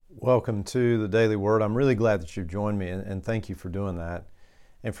Welcome to the Daily Word. I'm really glad that you've joined me, and thank you for doing that.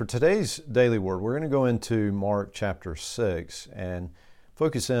 And for today's Daily Word, we're going to go into Mark chapter 6 and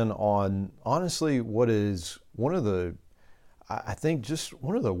focus in on, honestly, what is one of the, I think, just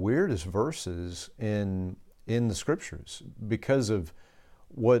one of the weirdest verses in the Scriptures because of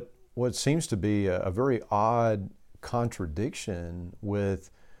what seems to be a very odd contradiction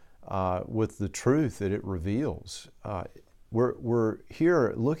with the truth that it reveals. We're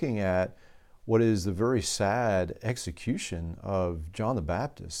here looking at what is the very sad execution of John the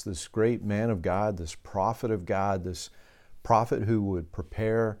Baptist, this great man of God, this prophet of God, this prophet who would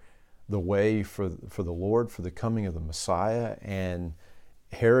prepare the way for the Lord, for the coming of the Messiah. And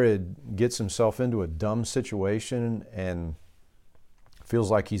Herod gets himself into a dumb situation and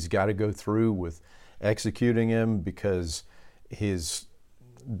feels like he's got to go through with executing him because his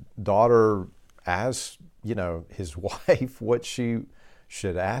daughter asks, his wife what she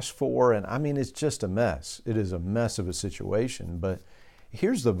should ask for. And I mean, it's just a mess. It is a mess of a situation. But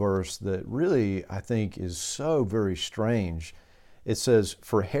here's the verse that really, I think, is so very strange. It says,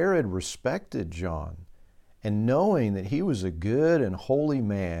 "For Herod respected John, and knowing that he was a good and holy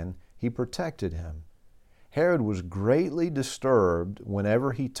man, he protected him. Herod was greatly disturbed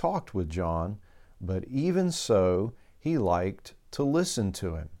whenever he talked with John, but even so, he liked to listen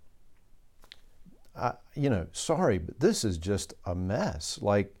to him." Sorry, but this is just a mess.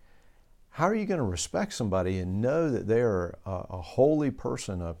 Like, how are you going to respect somebody and know that they are a holy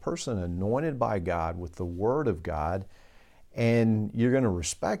person, a person anointed by God with the Word of God, and you're going to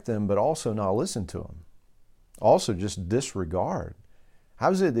respect them, but also not listen to them? Also just disregard.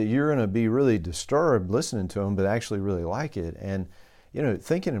 How is it that you're going to be really disturbed listening to them, but actually really like it? And,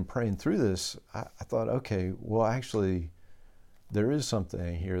 thinking and praying through this, I thought, okay, well, actually, there is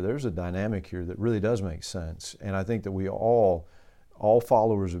something here. There's a dynamic here that really does make sense. And I think that we all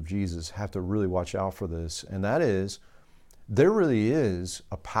followers of Jesus have to really watch out for this. And that is, there really is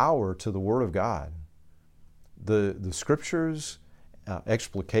a power to the Word of God. The Scriptures,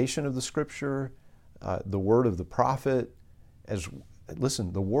 explication of the Scripture, the word of the prophet.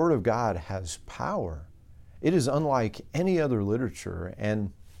 Listen, the Word of God has power. It is unlike any other literature.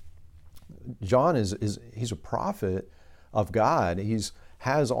 And John he's a prophet of God. He's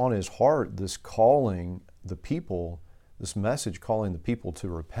has on his heart this calling the people, this message calling the people to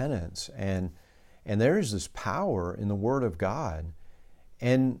repentance. And there is this power in the Word of God.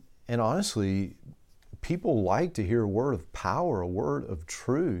 And honestly, people like to hear a word of power, a word of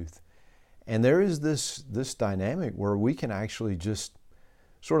truth. And there is this dynamic where we can actually just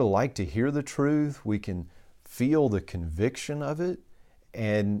sort of like to hear the truth. We can feel the conviction of it.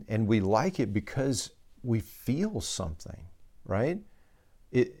 And we like it because we feel something, right?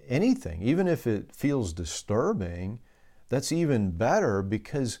 Anything, even if it feels disturbing, that's even better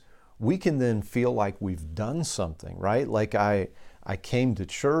because we can then feel like we've done something, right? Like I came to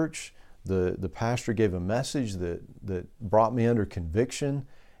church, the pastor gave a message that brought me under conviction,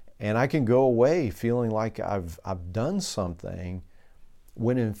 and I can go away feeling like I've done something,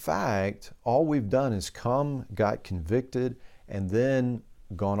 when in fact, all we've done is come, got convicted, and then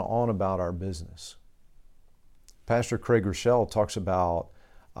gone on about our business. Pastor Craig Rochelle talks about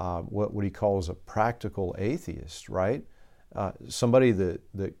what he calls a practical atheist, right? Somebody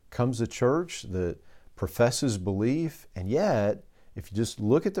that comes to church, that professes belief, and yet, if you just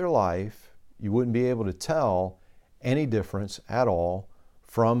look at their life, you wouldn't be able to tell any difference at all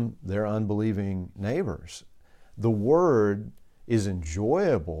from their unbelieving neighbors. The Word is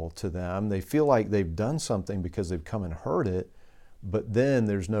enjoyable to them. They feel like they've done something because they've come and heard it, but then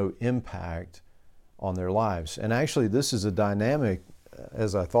there's no impact on their lives. And actually, this is a dynamic,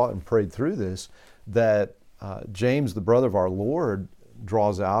 as I thought and prayed through this, that James, the brother of our Lord,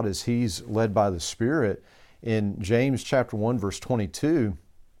 draws out as he's led by the Spirit. In James chapter 1, verse 22,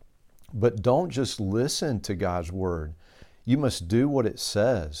 "But don't just listen to God's Word. You must do what it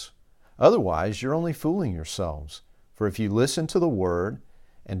says. Otherwise, you're only fooling yourselves. For if you listen to the Word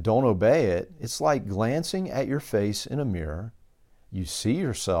and don't obey it, it's like glancing at your face in a mirror. You see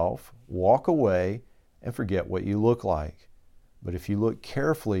yourself, walk away, and forget what you look like. But if you look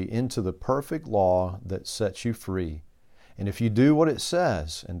carefully into the perfect law that sets you free, and if you do what it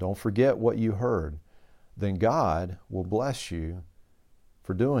says and don't forget what you heard, then God will bless you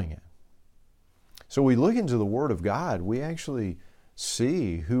for doing it." So we look into the Word of God, we actually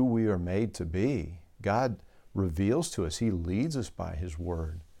see who we are made to be. God reveals to us, He leads us by His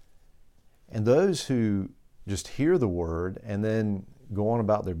Word. And those who just hear the Word and then go on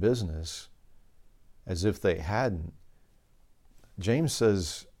about their business as if they hadn't, James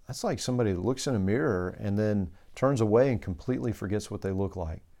says that's like somebody that looks in a mirror and then turns away and completely forgets what they look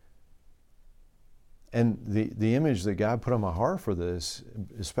like. And the image that God put on my heart for this,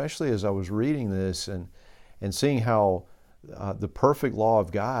 especially as I was reading this and seeing how the perfect law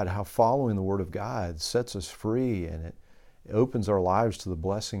of God, how following the Word of God sets us free and it opens our lives to the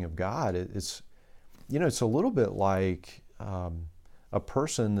blessing of God. It's a little bit like a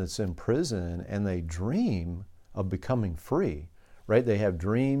person that's in prison and they dream of becoming free, right? They have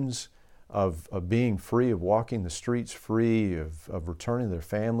dreams of being free, of walking the streets free, of returning to their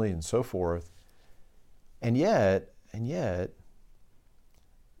family and so forth. And yet,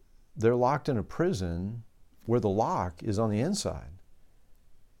 they're locked in a prison where the lock is on the inside.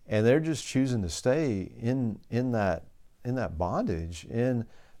 And they're just choosing to stay in that bondage, in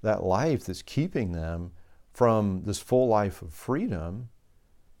that life that's keeping them from this full life of freedom.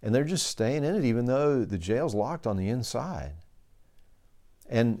 And they're just staying in it even though the jail's locked on the inside.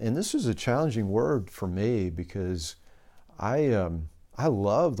 And this is a challenging word for me because I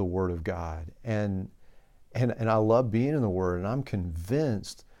love the Word of God and I love being in the Word, and I'm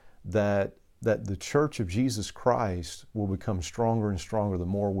convinced that the Church of Jesus Christ will become stronger and stronger the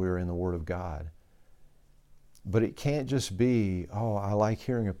more we're in the Word of God. But it can't just be, oh, I like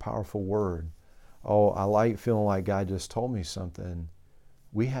hearing a powerful word. Oh, I like feeling like God just told me something.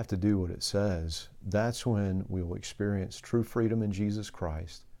 We have to do what it says. That's when we will experience true freedom in Jesus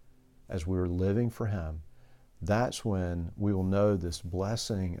Christ as we're living for Him. That's when we will know this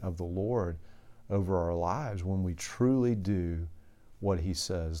blessing of the Lord over our lives, when we truly do what He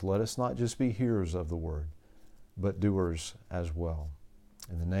says. Let us not just be hearers of the Word, but doers as well.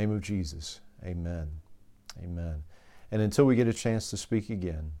 In the name of Jesus, amen. Amen. And until we get a chance to speak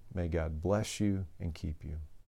again, may God bless you and keep you.